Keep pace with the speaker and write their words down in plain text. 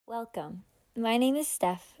Welcome. My name is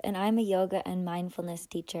Steph, and I'm a yoga and mindfulness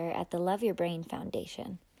teacher at the Love Your Brain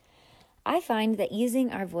Foundation. I find that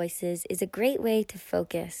using our voices is a great way to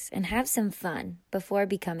focus and have some fun before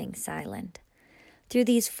becoming silent. Through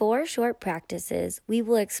these 4 short practices, we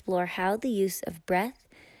will explore how the use of breath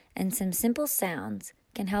and some simple sounds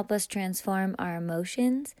can help us transform our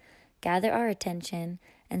emotions, gather our attention,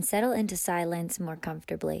 and settle into silence more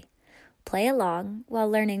comfortably. Play along while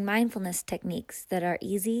learning mindfulness techniques that are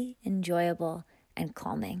easy, enjoyable, and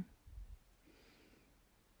calming.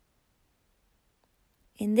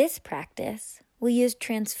 In this practice, we'll use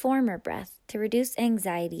transformer breath to reduce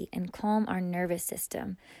anxiety and calm our nervous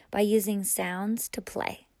system by using sounds to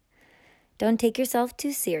play. Don't take yourself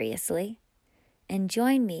too seriously, and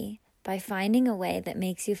join me by finding a way that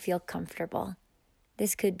makes you feel comfortable.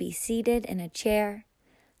 This could be seated in a chair,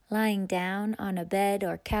 lying down on a bed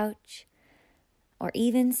or couch, or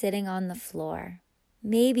even sitting on the floor,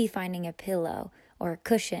 maybe finding a pillow or a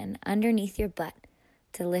cushion underneath your butt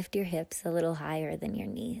to lift your hips a little higher than your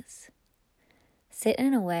knees. Sit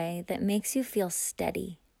in a way that makes you feel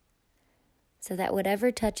steady, so that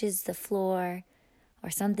whatever touches the floor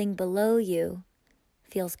or something below you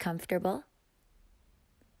feels comfortable,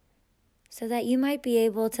 so that you might be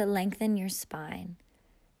able to lengthen your spine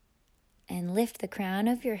and lift the crown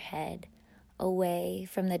of your head away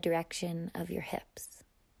from the direction of your hips.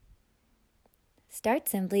 Start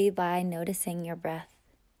simply by noticing your breath,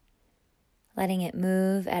 letting it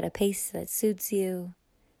move at a pace that suits you,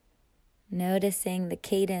 noticing the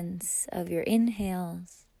cadence of your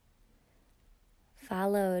inhales,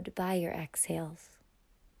 followed by your exhales.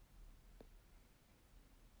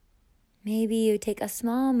 Maybe you take a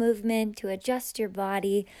small movement to adjust your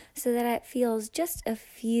body so that it feels just a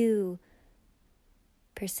few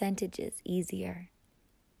percentages easier.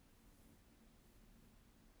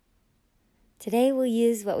 Today we'll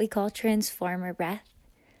use what we call transformer breath.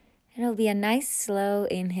 It'll be a nice slow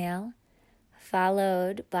inhale,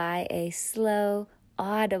 followed by a slow,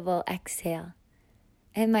 audible exhale.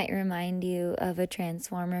 It might remind you of a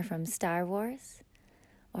transformer from Star Wars,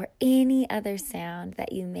 or any other sound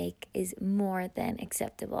that you make is more than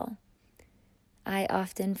acceptable. I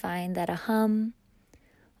often find that a hum,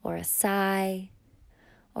 or a sigh,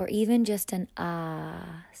 or even just an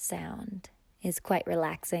ah sound is quite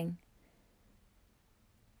relaxing.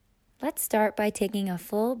 Let's start by taking a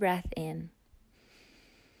full breath in.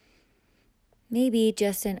 Maybe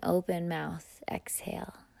just an open mouth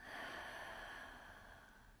exhale.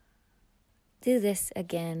 Do this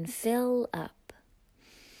again. Fill up.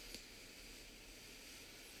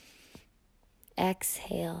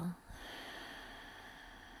 Exhale.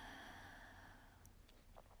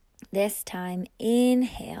 This time,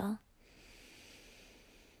 inhale.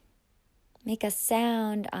 Make a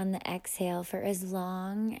sound on the exhale for as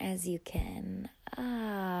long as you can. Ah.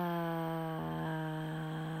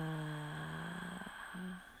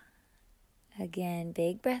 Again,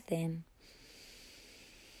 big breath in.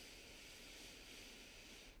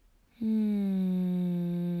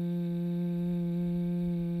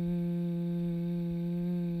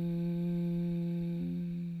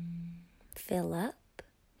 Fill up.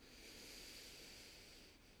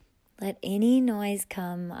 Let any noise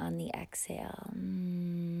come on the exhale.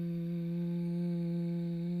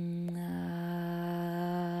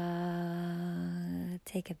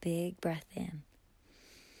 Take a big breath in.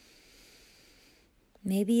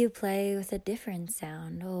 Maybe you play with a different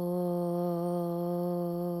sound.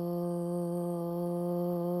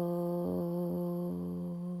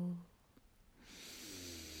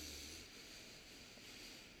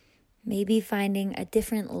 Maybe finding a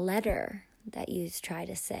different letter that you try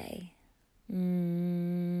to say.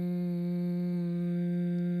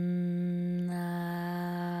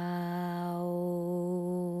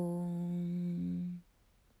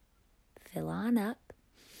 Fill on up.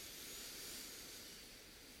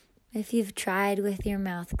 If you've tried with your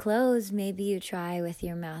mouth closed, maybe you try with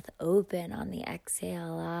your mouth open on the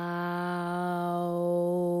exhale.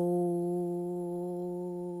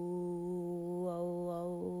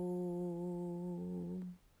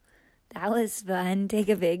 That was fun. Take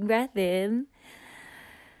a big breath in.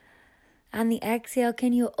 On the exhale,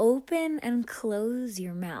 can you open and close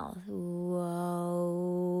your mouth? Whoa.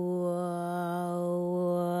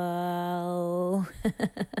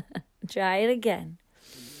 Try it again.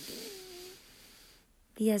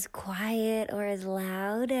 Be as quiet or as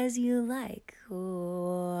loud as you like.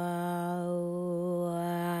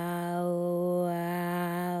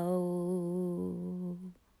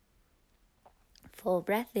 Full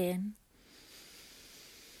breath in.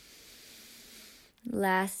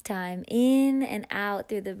 Last time, in and out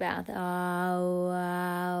through the mouth.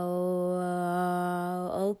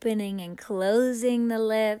 opening and closing the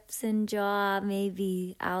lips and jaw,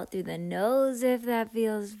 maybe out through the nose if that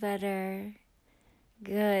feels better.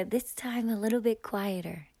 Good. This time a little bit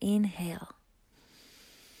quieter. Inhale.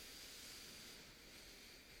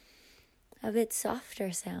 A bit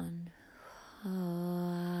softer sound.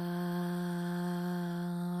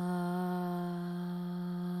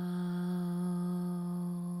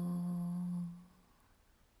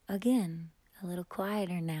 Again, a little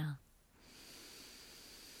quieter now.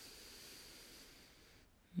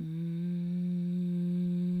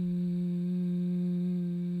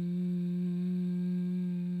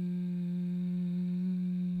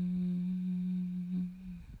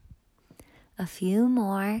 A few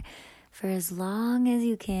more for as long as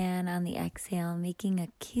you can on the exhale, making a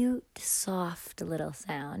cute, soft little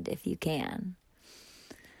sound if you can.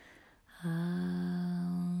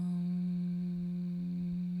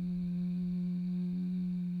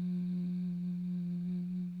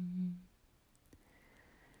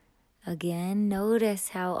 Again, notice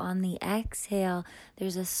how on the exhale,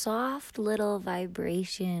 there's a soft little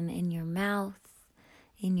vibration in your mouth,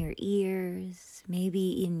 in your ears,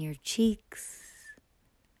 maybe in your cheeks.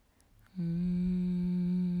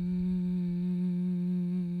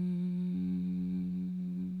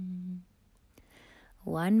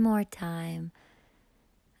 One more time,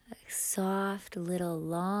 a soft little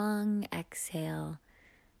long exhale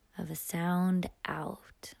of a sound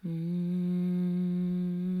out.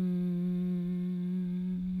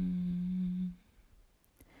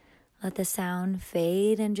 Let the sound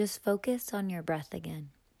fade and just focus on your breath again.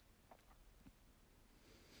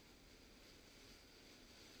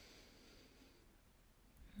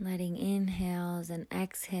 Letting inhales and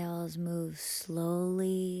exhales move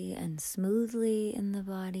slowly and smoothly in the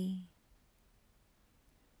body.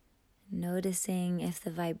 Noticing if the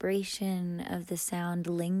vibration of the sound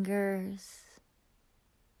lingers.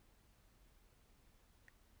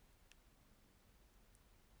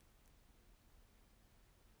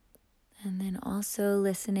 And then also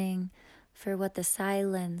listening for what the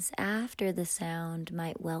silence after the sound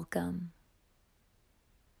might welcome.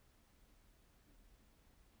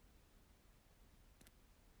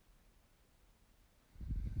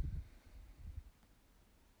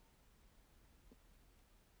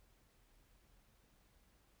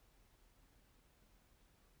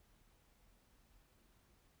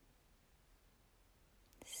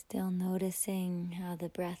 Still noticing how the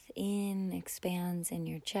breath in expands in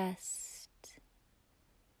your chest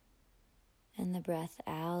and the breath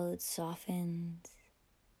out softens.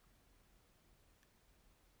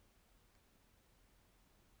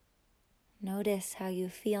 Notice how you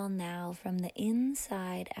feel now from the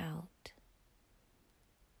inside out.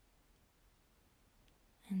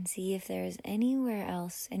 And see if there's anywhere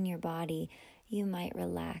else in your body you might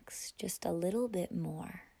relax just a little bit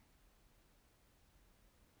more.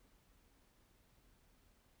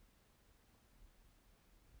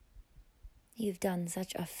 You've done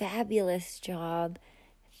such a fabulous job.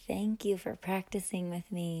 Thank you for practicing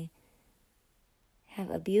with me.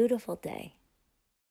 Have a beautiful day.